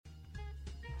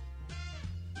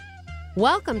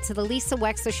Welcome to the Lisa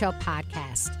Wexler Show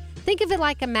podcast. Think of it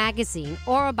like a magazine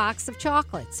or a box of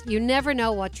chocolates. You never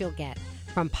know what you'll get.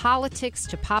 From politics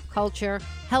to pop culture,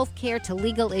 healthcare to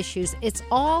legal issues, it's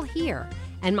all here.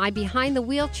 And my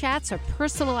behind-the-wheel chats are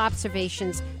personal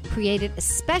observations created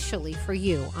especially for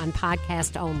you on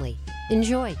podcast only.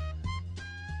 Enjoy.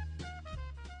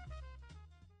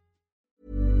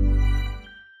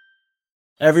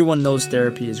 Everyone knows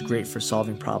therapy is great for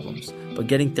solving problems, but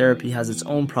getting therapy has its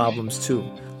own problems too,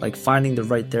 like finding the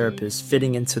right therapist,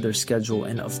 fitting into their schedule,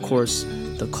 and of course,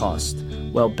 the cost.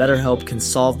 Well, BetterHelp can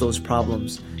solve those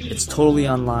problems. It's totally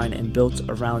online and built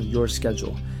around your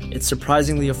schedule. It's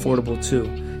surprisingly affordable too.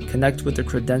 Connect with a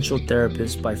credentialed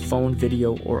therapist by phone,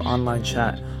 video, or online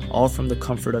chat, all from the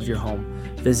comfort of your home.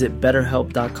 Visit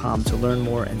BetterHelp.com to learn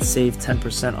more and save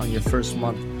 10% on your first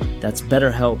month. That's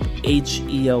BetterHelp,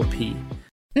 H-E-L-P.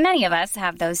 Many of us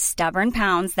have those stubborn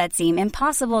pounds that seem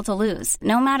impossible to lose,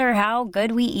 no matter how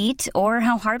good we eat or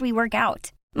how hard we work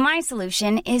out. My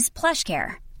solution is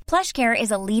PlushCare. PlushCare is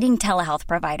a leading telehealth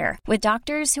provider with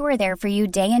doctors who are there for you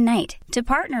day and night to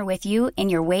partner with you in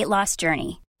your weight loss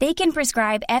journey. They can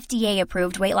prescribe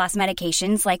FDA-approved weight loss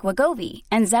medications like Wegovy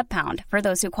and Zepbound for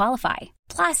those who qualify.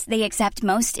 Plus, they accept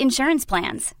most insurance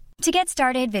plans. To get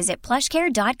started, visit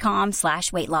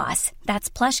plushcare.com/weight loss.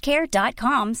 That's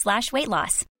plushcare.com/weight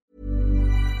loss.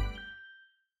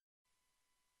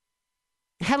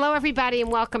 Hello, everybody,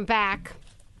 and welcome back.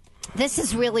 This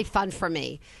is really fun for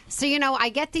me. So, I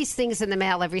get these things in the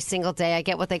mail every single day. I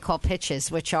get what they call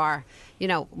pitches, which are,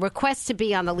 requests to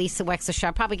be on the Lisa Wexler Show.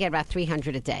 I probably get about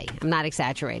 300 a day. I'm not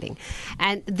exaggerating.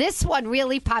 And this one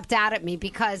really popped out at me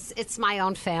because it's my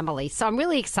own family. So I'm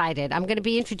really excited. I'm going to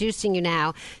be introducing you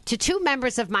now to two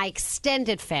members of my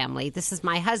extended family. This is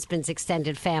my husband's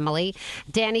extended family,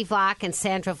 Danny Vlock and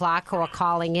Sandra Vlock, who are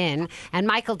calling in, and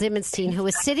Michael Dimenstein, who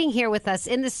is sitting here with us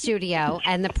in the studio,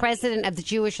 and the president of the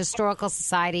Jewish Historical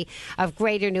Society of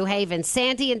Greater New Haven.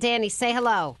 Sandy and Danny, say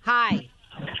hello. Hi.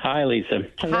 Hi, Lisa.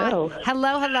 Hello. Hi.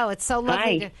 Hello. It's so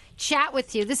lovely to chat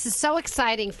with you. This is so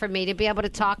exciting for me to be able to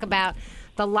talk about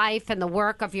the life and the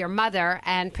work of your mother,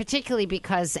 and particularly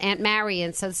because Aunt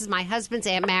Marion, so this is my husband's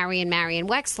Aunt Marion, Marion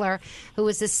Wexler, who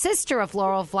is the sister of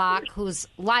Laurel Vlock, whose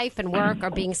life and work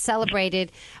are being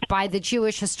celebrated by the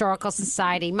Jewish Historical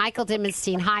Society. Michael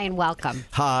Dimenstein, hi and welcome.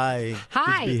 Hi.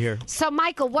 Hi. Good to be here. So,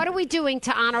 Michael, what are we doing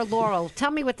to honor Laurel?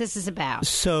 Tell me what this is about.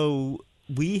 So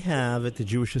we have at the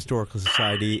Jewish Historical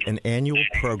Society an annual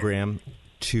program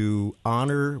to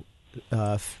honor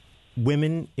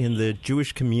women in the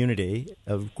Jewish community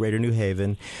of Greater New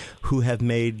Haven who have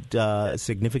made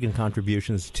significant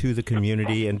contributions to the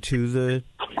community and to the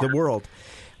world.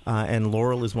 And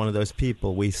Laurel is one of those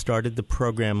people. We started the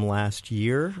program last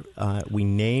year. We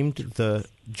named the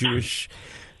Jewish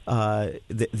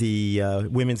the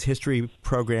Women's History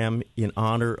Program in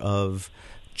honor of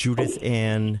Judith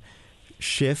Ann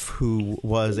Schiff, who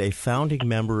was a founding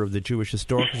member of the Jewish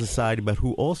Historical Society, but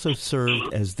who also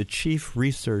served as the chief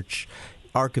research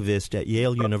archivist at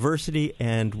Yale University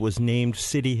and was named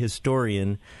city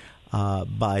historian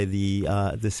by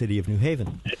the city of New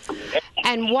Haven.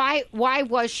 And why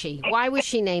was she? Why was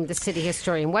she named the city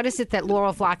historian? What is it that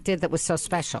Laurel Vlock did that was so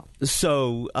special?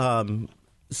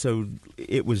 So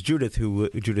it was Judith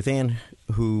Ann,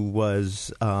 who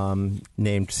was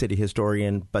named city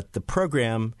historian, but the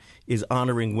program is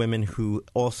honoring women who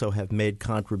also have made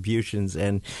contributions.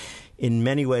 And in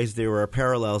many ways, there are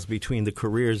parallels between the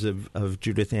careers of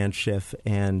Judith Ann Schiff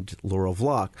and Laurel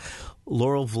Vlock.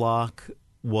 Laurel Vlock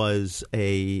was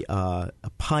a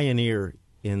pioneer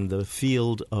in the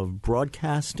field of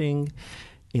broadcasting,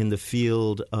 in the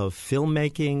field of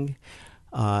filmmaking.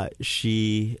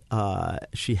 She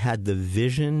had the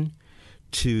vision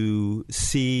to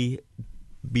see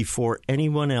before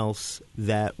anyone else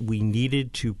that we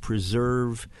needed to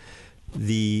preserve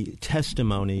the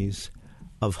testimonies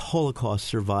of Holocaust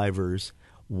survivors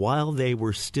while they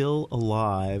were still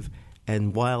alive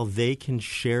and while they can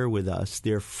share with us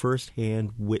their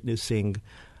firsthand witnessing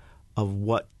of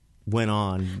what went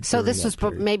on. So this was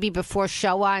maybe before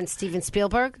Shoah and Steven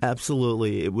Spielberg?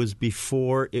 Absolutely. It was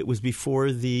before the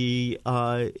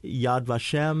Yad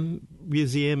Vashem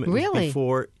Museum. Really?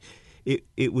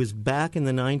 It was back in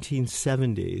the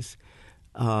 1970s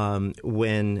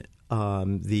when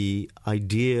the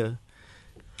idea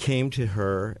came to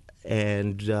her,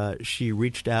 and she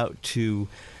reached out to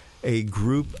a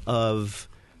group of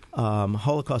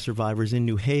Holocaust survivors in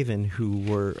New Haven who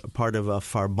were part of a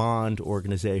Farband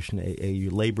organization, a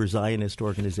labor Zionist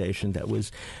organization that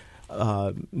was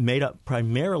made up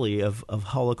primarily of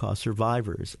Holocaust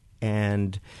survivors.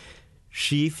 And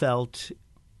she felt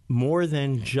more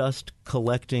than just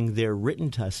collecting their written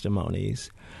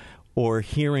testimonies or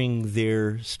hearing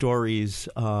their stories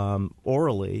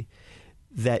orally,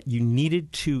 that you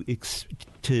needed to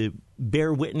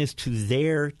bear witness to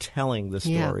their telling the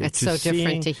story. Yeah, it's so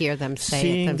different to hear them say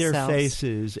seeing it themselves. Their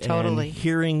faces Totally. and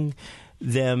hearing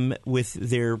them with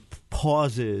their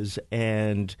pauses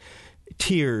and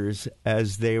tears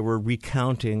as they were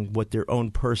recounting what their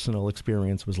own personal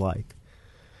experience was like.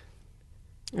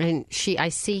 And I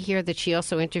see here that she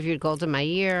also interviewed Golda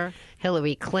Meir,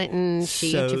 Hillary Clinton.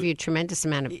 She interviewed a tremendous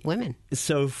amount of women.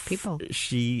 People.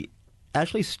 She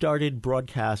actually started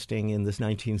broadcasting in the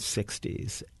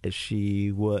 1960s.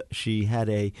 She had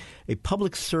a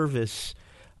public service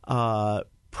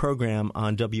program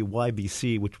on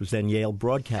WYBC, which was then Yale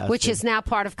Broadcasting. Which is now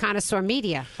part of Connoisseur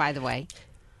Media, by the way.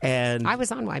 And I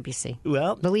was on YBC.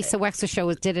 Well, the Lisa Wexler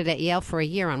Show did it at Yale for a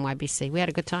year on YBC. We had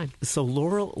a good time. So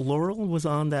Laurel was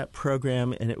on that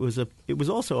program, and it was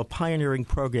also a pioneering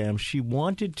program. She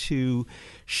wanted to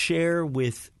share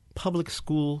with public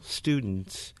school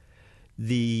students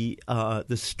the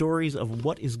stories of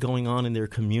what is going on in their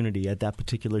community at that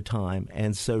particular time,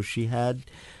 and so she had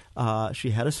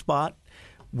a spot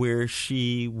where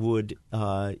she would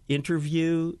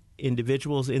interview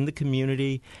individuals in the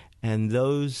community, and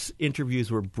those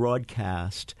interviews were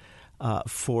broadcast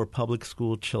for public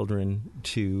school children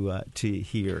to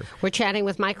hear. We're chatting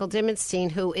with Michael Dimenstein,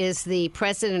 who is the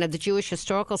president of the Jewish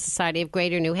Historical Society of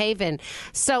Greater New Haven.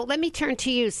 So let me turn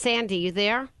to you. Sandy, you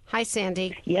there? Hi,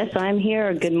 Sandy. Yes, I'm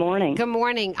here. Good morning. Good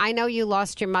morning. I know you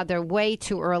lost your mother way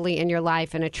too early in your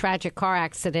life in a tragic car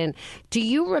accident. Do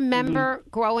you remember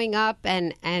growing up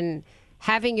and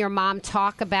having your mom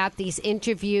talk about these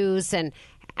interviews and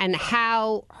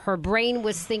how her brain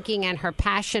was thinking and her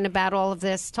passion about all of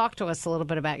this? Talk to us a little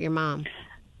bit about your mom.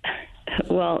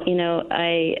 Well,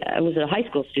 I was a high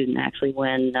school student, actually,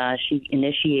 when she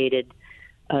initiated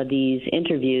these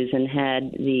interviews and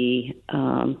had the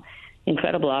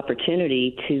incredible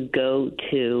opportunity to go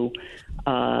to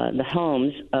the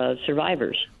homes of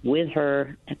survivors with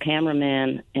her, a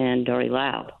cameraman, and Dory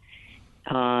Laub,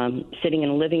 sitting in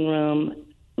a living room,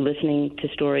 listening to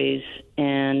stories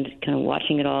and kind of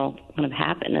watching it all kind of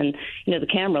happen. And, the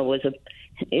camera was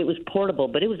portable,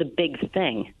 but it was a big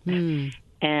thing. Mm.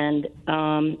 And as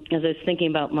I was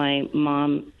thinking about my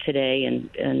mom today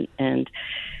and I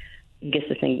guess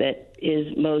the thing that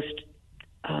is most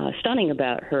stunning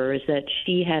about her is that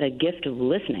she had a gift of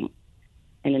listening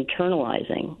and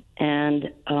internalizing.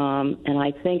 And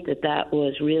I think that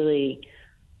was really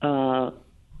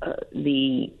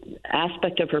the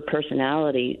aspect of her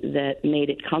personality that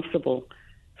made it comfortable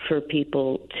for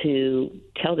people to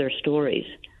tell their stories.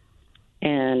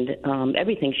 And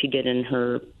everything she did in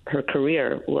her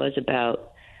career was about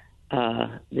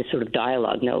this sort of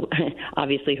dialogue. No,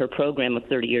 obviously her program of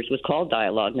 30 years was called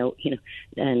Dialogue. No,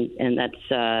 and that's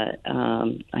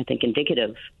I think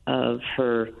indicative of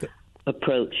her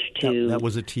approach to that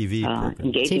was a TV program.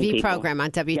 Engaging TV people. Program on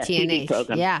WTNH. Yeah, TV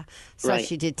program. Yeah. So right.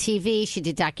 She did TV, she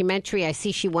did documentary. I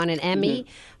see she won an Emmy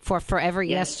for Forever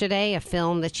Yesterday, a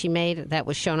film that she made that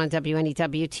was shown on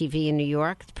WNEW TV in New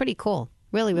York. It's pretty cool.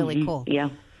 Really, really cool. Yeah.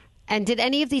 And did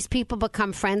any of these people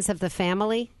become friends of the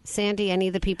family, Sandy? Any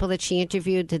of the people that she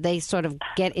interviewed, did they sort of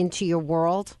get into your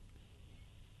world?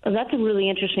 Well, that's a really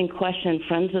interesting question.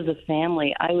 Friends of the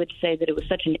family, I would say that it was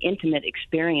such an intimate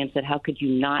experience that how could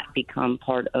you not become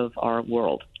part of our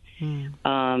world?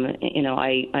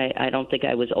 I don't think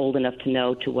I was old enough to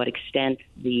know to what extent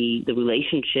the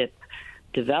relationship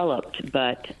developed,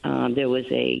 but there was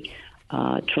a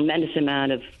tremendous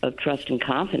amount of trust and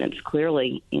confidence,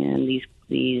 clearly, in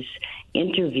these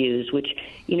interviews, which,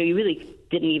 you really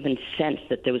didn't even sense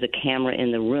that there was a camera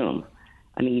in the room.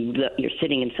 I mean, you're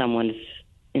sitting in someone's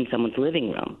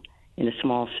living room in a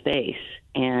small space.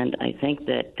 And I think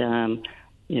that,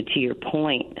 to your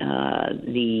point,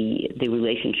 the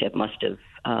relationship must have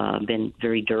been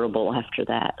very durable after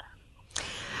that.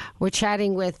 We're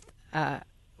chatting with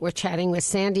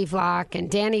Sandy Vlok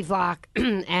and Danny Vlok.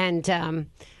 And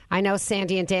I know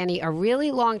Sandy and Danny a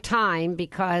really long time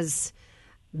because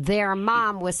their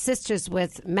mom was sisters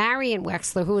with Marion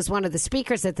Wexler, who was one of the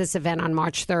speakers at this event on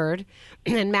March 3rd.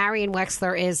 And Marion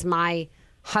Wexler is my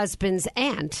husband's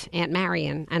aunt, Aunt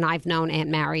Marion, and I've known Aunt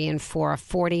Marion for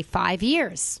 45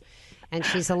 years. And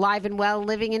she's alive and well,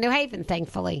 living in New Haven,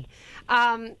 thankfully.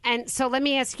 And so let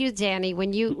me ask you, Danny,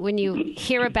 when you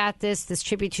hear about this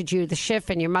tribute to Judith Schiff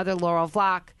and your mother, Laurel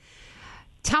Vlok,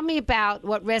 tell me about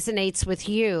what resonates with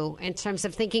you in terms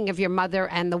of thinking of your mother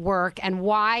and the work and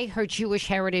why her Jewish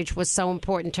heritage was so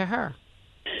important to her.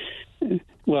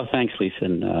 Well, thanks, Lisa,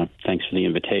 and thanks for the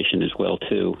invitation as well,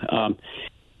 too.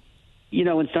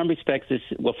 In some respects,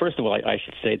 first of all, I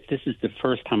should say this is the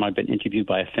first time I've been interviewed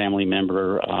by a family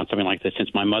member on something like this since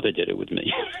my mother did it with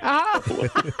me. Oh.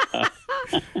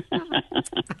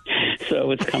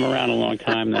 So it's come around a long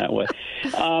time that way.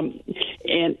 And,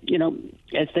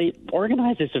 as they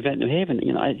organized this event in New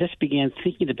Haven, I just began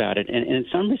thinking about it. And in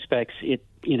some respects, I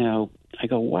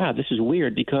go, wow, this is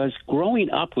weird, because growing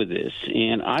up with this,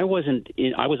 and I was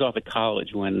off at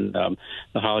college when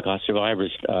the Holocaust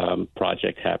Survivors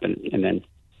Project happened, and then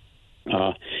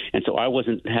and so I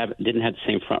didn't have the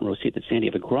same front row seat that Sandy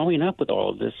had. But growing up with all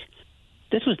of this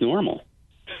was normal.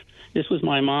 This was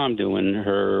my mom doing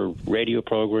her radio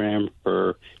program,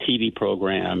 her TV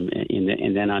program,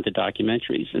 and then on to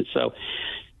documentaries. And so,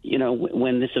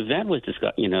 when this event was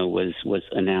discussed, was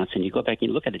announced, and you go back and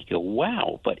you look at it, you go,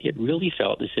 wow, but it really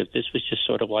felt as if this was just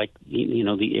sort of like,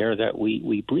 the air that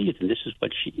we breathe, and this is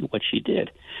what she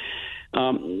did.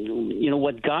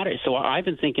 What got her. So I've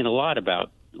been thinking a lot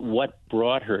about what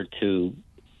brought her to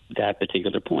that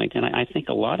particular point, and I think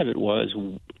a lot of it was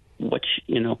what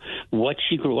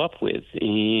she grew up with.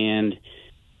 And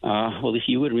if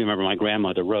you would remember my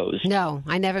grandmother Rose. No,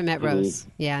 I never met Rose.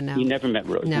 Yeah, no. You never met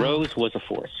Rose. No. Rose was a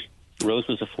force.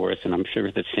 And I'm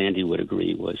sure that Sandy would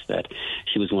agree, was that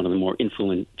she was one of the more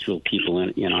influential people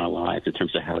in our lives in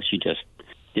terms of how she just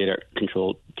did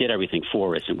everything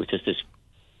for us, and was just this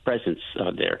presence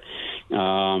there.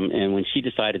 And when she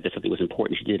decided that something was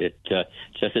important, she did it.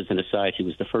 Just as an aside, she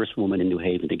was the first woman in New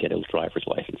Haven to get a driver's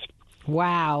license.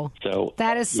 Wow. So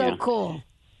that is so cool.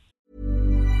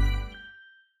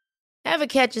 Ever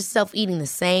catch yourself eating the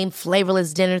same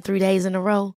flavorless dinner 3 days in a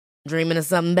row? Dreaming of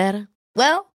something better?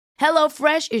 Well,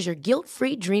 HelloFresh is your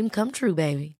guilt-free dream come true,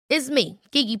 baby. It's me,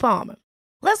 Keke Palmer.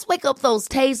 Let's wake up those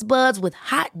taste buds with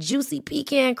hot, juicy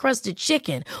pecan-crusted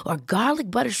chicken or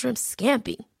garlic butter shrimp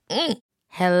scampi.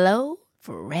 Hello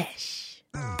Fresh.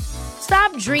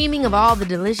 Stop dreaming of all the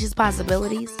delicious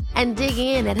possibilities and dig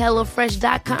in at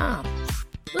HelloFresh.com.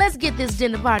 Let's get this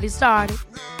dinner party started.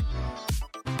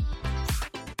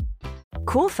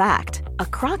 Cool fact, a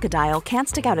crocodile can't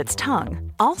stick out its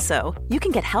tongue. Also, you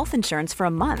can get health insurance for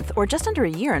a month or just under a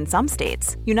year in some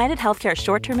states. United Healthcare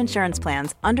short-term insurance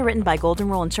plans, underwritten by Golden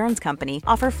Rule Insurance Company,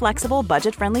 offer flexible,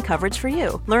 budget-friendly coverage for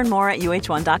you. Learn more at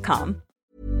UH1.com.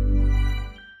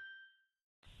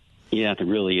 Yeah, it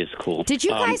really is cool. Did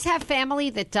you guys have family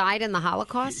that died in the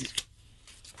Holocaust?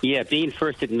 Yeah, being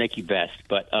first didn't make you best,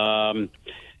 but in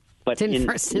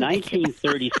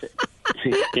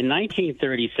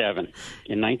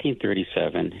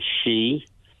 1937, she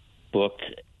booked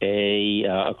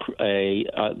the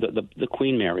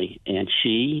Queen Mary, and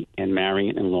she and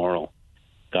Marion and Laurel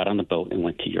got on the boat and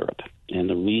went to Europe. And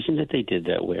the reason that they did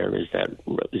that is that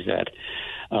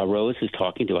Rose was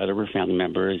talking to other of her family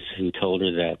members who told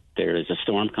her that there is a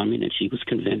storm coming, and she was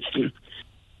convinced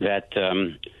that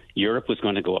Europe was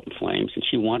going to go up in flames, and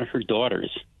she wanted her daughters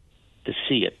to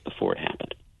see it before it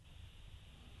happened.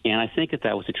 And I think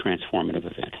that was a transformative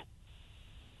event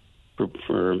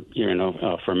for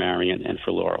Marion and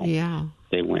for Laurel. Yeah.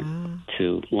 They went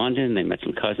to London. They met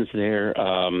some cousins there.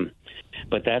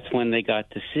 But that's when they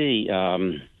got to see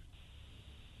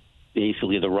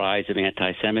basically the rise of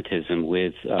anti-Semitism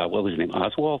with, what was his name,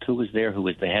 Oswald, who was there, who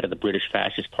was the head of the British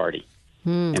Fascist Party.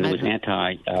 And there was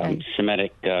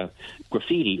anti-Semitic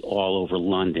graffiti all over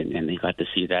London, and they got to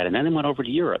see that. And then they went over to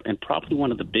Europe, and probably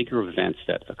one of the bigger events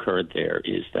that occurred there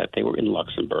is that they were in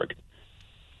Luxembourg.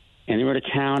 And they were at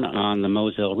a town on the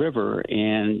Moselle River,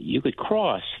 and you could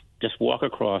just walk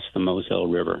across the Moselle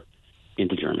River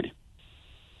into Germany.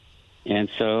 And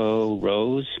so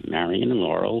Rose, Marion, and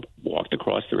Laurel walked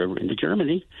across the river into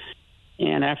Germany,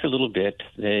 and after a little bit,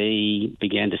 they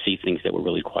began to see things that were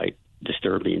really quite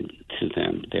disturbing to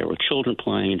them. There were children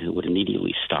playing who would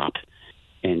immediately stop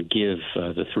and give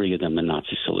the three of them the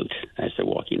Nazi salute as they're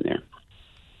walking there.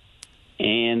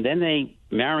 And then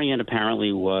Marion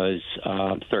apparently was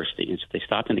thirsty, and so they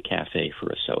stopped in a cafe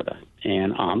for a soda.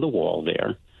 And on the wall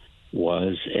there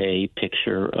was a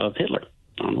picture of Hitler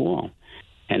on the wall.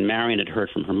 And Marion had heard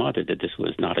from her mother that this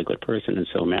was not a good person, and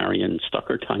so Marion stuck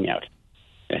her tongue out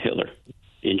at Hitler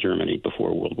in Germany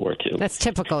before World War II. That's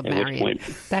typical of Marion.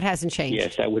 That hasn't changed.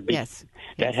 Yes, that would be. Yes.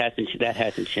 That hasn't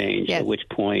changed. Yes. At which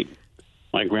point,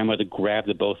 my grandmother grabbed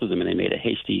the both of them, and they made a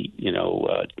hasty,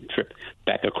 trip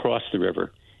back across the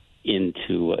river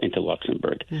into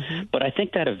Luxembourg. Mm-hmm. But I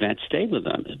think that event stayed with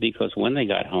them, because when they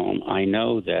got home, I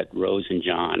know that Rose and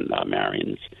John,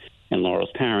 Marion's and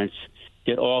Laurel's parents,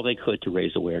 did all they could to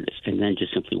raise awareness, and then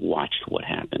just simply watched what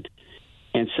happened.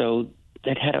 And so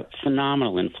that had a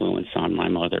phenomenal influence on my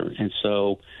mother. And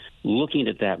so looking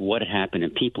at that, what happened,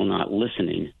 and people not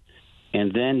listening,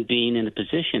 and then being in the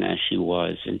position as she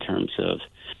was in terms of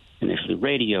initially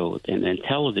radio and then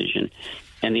television.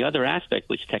 And the other aspect,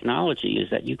 which technology, is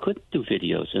that you couldn't do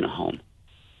videos in a home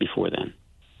before then.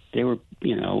 They were,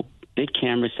 big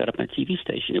cameras set up on a TV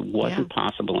station. It wasn't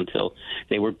possible until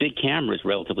they were big cameras,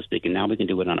 relatively speaking. Now we can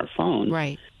do it on our phones.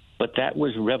 Right. But that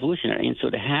was revolutionary. And so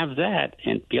to have that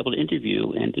and be able to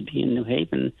interview and to be in New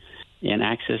Haven and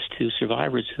access to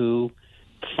survivors who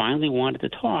finally wanted to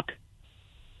talk,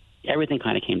 everything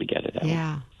kind of came together that way.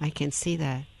 Yeah, I can see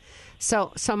that.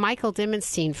 So Michael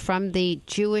Dimenstein, from the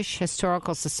Jewish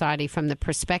Historical Society, from the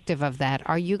perspective of that,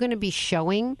 are you going to be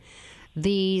showing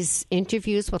these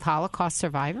interviews with Holocaust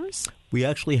survivors? We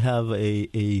actually have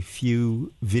a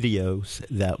few videos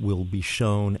that will be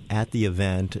shown at the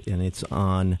event, and it's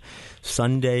on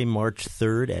Sunday, March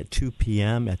 3rd at 2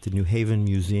 p.m. at the New Haven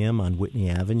Museum on Whitney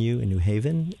Avenue in New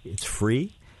Haven. It's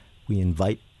free. We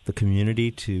invite the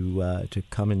community to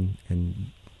come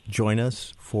and join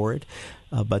us for it.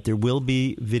 But there will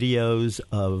be videos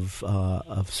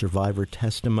of survivor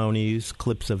testimonies,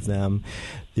 clips of them.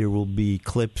 There will be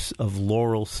clips of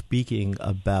Laurel speaking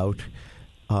about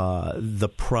the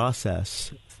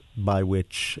process by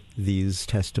which these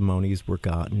testimonies were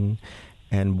gotten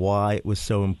and why it was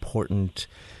so important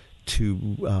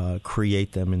to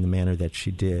create them in the manner that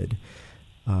she did.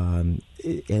 And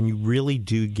you really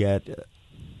do get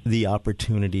the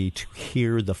opportunity to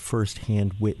hear the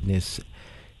firsthand witness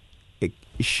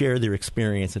share their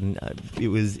experience. And it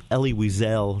was Elie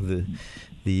Wiesel,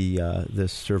 the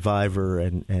survivor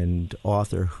and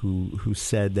author, who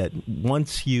said that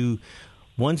once you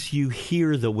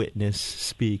hear the witness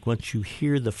speak, once you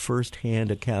hear the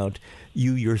firsthand account,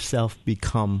 you yourself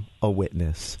become a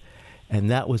witness.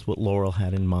 And that was what Laurel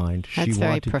had in mind. That's she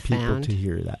very wanted profound. people to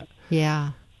hear that.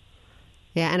 Yeah.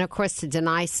 Yeah, and of course, to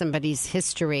deny somebody's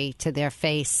history to their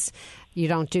face, you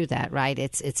don't do that, right?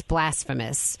 It's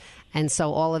blasphemous. And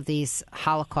so all of these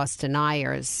Holocaust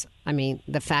deniers, I mean,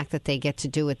 the fact that they get to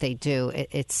do what they do,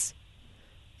 it's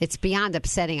beyond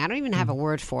upsetting. I don't even have a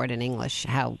word for it in English,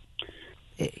 how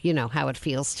it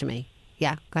feels to me.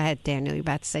 Yeah, go ahead, Daniel. You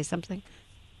about to say something?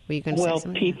 Were you going to say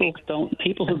something?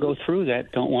 People who go through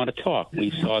that don't want to talk.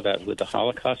 We saw that with the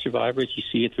Holocaust survivors. You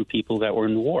see it through people that were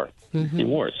in war, in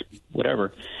wars,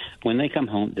 whatever. When they come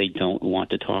home, they don't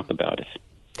want to talk about it.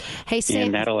 Hey, Sandy.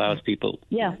 And that allows people.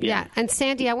 Yeah. And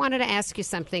Sandy, I wanted to ask you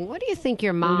something. What do you think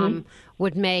your mom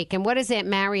would make, and what is Aunt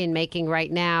Marion making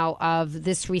right now of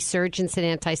this resurgence in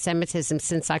anti-Semitism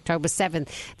since October 7th?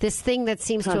 This thing that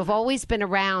seems to have always been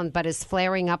around but is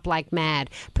flaring up like mad,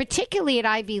 particularly at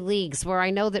Ivy Leagues, where I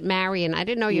know that Marion, I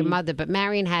didn't know your mother, but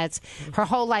Marion has her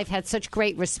whole life had such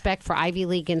great respect for Ivy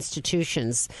League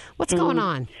institutions. What's going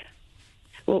on?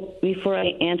 Well, before I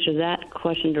answer that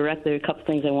question directly, there are a couple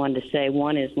things I wanted to say.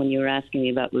 One is when you were asking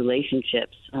me about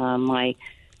relationships,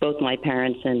 both my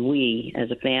parents and we, as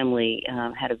a family,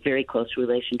 had a very close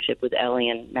relationship with Elie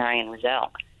and Marion Wiesel.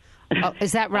 Oh,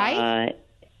 is that right?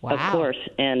 Wow. Of course.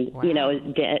 And,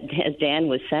 as Dan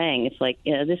was saying, it's like,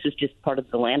 this is just part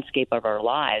of the landscape of our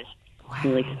lives. Wow.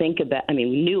 Really think about, we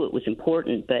knew it was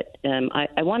important, but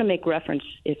I want to make reference,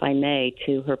 if I may,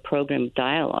 to her program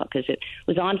Dialogue, because it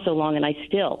was on so long, and I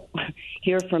still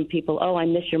hear from people, I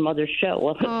miss your mother's show.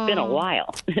 Well, it's been a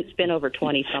while. It's been over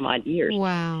 20-some-odd years.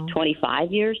 Wow.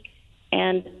 25 years.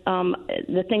 And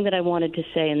the thing that I wanted to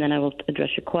say, and then I will address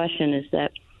your question, is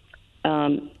that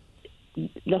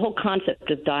the whole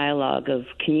concept of dialogue, of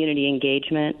community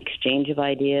engagement, exchange of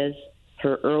ideas,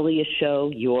 her earliest show,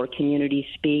 Your Community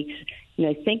Speaks,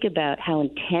 think about how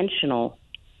intentional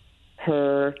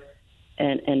her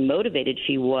and motivated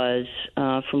she was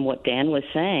from what Dan was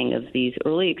saying of these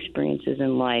early experiences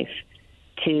in life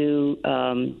to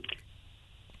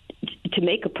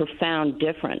make a profound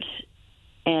difference.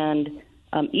 And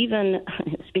even,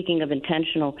 speaking of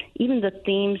intentional, even the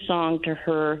theme song to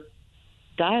her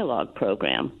Dialogue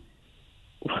program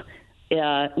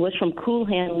was from Cool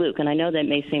Hand Luke. And I know that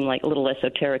may seem like a little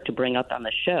esoteric to bring up on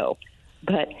the show,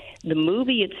 but the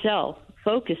movie itself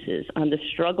focuses on the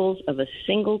struggles of a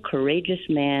single courageous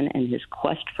man and his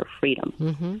quest for freedom.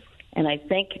 Mm-hmm. And I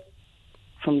think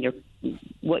from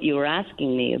what you were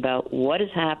asking me about what is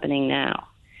happening now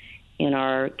in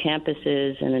our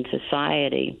campuses and in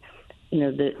society,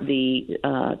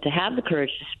 to have the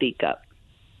courage to speak up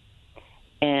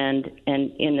and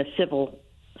in a civil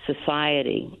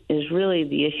society is really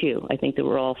the issue I think that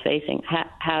we're all facing.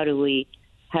 How do we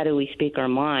speak our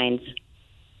minds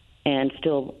and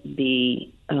still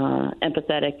be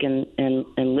empathetic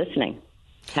and listening,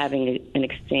 having an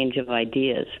exchange of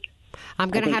ideas? I'm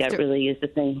going to have that really is the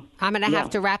thing. I'm going to have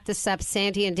to wrap this up.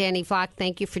 Sandy and Danny Vlock,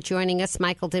 thank you for joining us.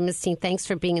 Michael Dimenstein, thanks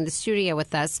for being in the studio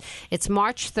with us. It's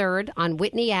March 3rd on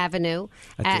Whitney Avenue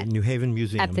at the New Haven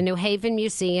Museum. At the New Haven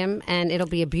Museum, and it'll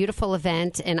be a beautiful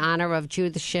event in honor of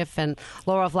Judith Schiff and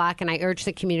Laura Vlock, and I urge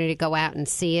the community to go out and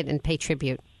see it and pay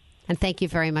tribute. And thank you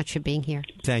very much for being here.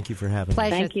 Thank you for having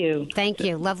Pleasure. me. Thank you. Thank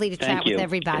you. Lovely to chat with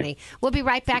everybody. We'll be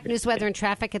right back. News, weather, and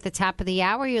traffic at the top of the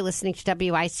hour. You're listening to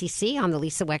WICC on the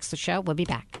Lisa Wexler Show. We'll be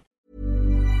back.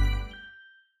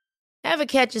 Ever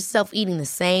catch yourself eating the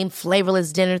same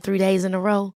flavorless dinner 3 days in a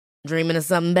row? Dreaming of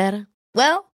something better?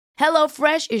 Well,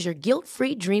 HelloFresh is your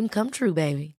guilt-free dream come true,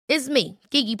 baby. It's me,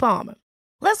 Keke Palmer.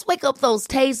 Let's wake up those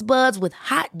taste buds with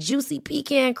hot, juicy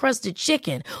pecan-crusted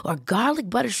chicken or garlic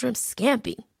butter shrimp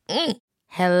scampi.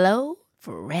 Hello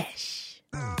Fresh.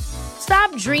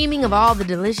 Stop dreaming of all the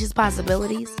delicious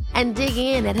possibilities and dig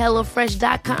in at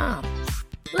HelloFresh.com.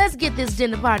 Let's get this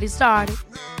dinner party started.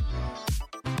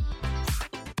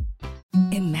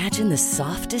 Imagine the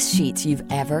softest sheets you've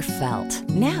ever felt.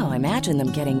 Now imagine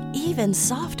them getting even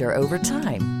softer over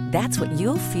time. That's what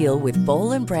you'll feel with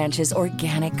Boll & Branch's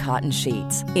organic cotton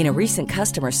sheets. In a recent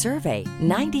customer survey,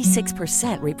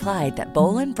 96% replied that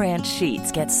Boll & Branch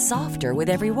sheets get softer with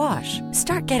every wash.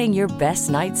 Start getting your best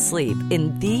night's sleep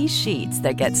in these sheets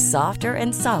that get softer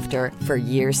and softer for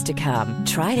years to come.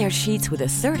 Try their sheets with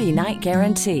a 30-night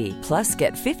guarantee. Plus,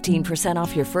 get 15%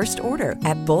 off your first order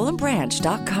at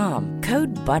bollandbranch.com.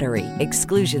 Code BUTTERY.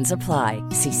 Exclusions apply.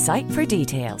 See site for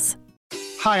details.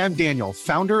 Hi, I'm Daniel,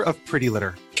 founder of Pretty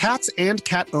Litter. Cats and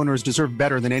cat owners deserve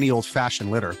better than any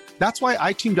old-fashioned litter. That's why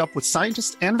I teamed up with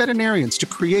scientists and veterinarians to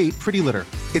create Pretty Litter.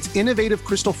 Its innovative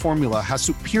crystal formula has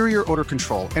superior odor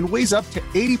control and weighs up to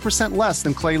 80% less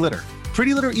than clay litter.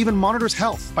 Pretty Litter even monitors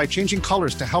health by changing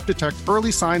colors to help detect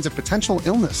early signs of potential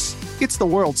illness. It's the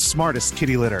world's smartest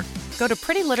kitty litter. Go to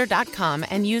prettylitter.com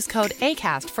and use code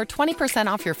ACAST for 20%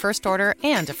 off your first order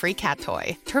and a free cat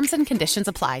toy. Terms and conditions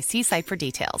apply. See site for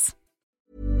details.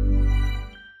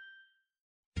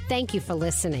 Thank you for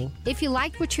listening. If you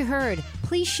liked what you heard,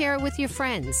 please share it with your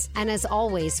friends. And as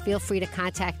always, feel free to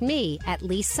contact me at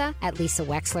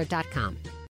lisa@lisawexler.com.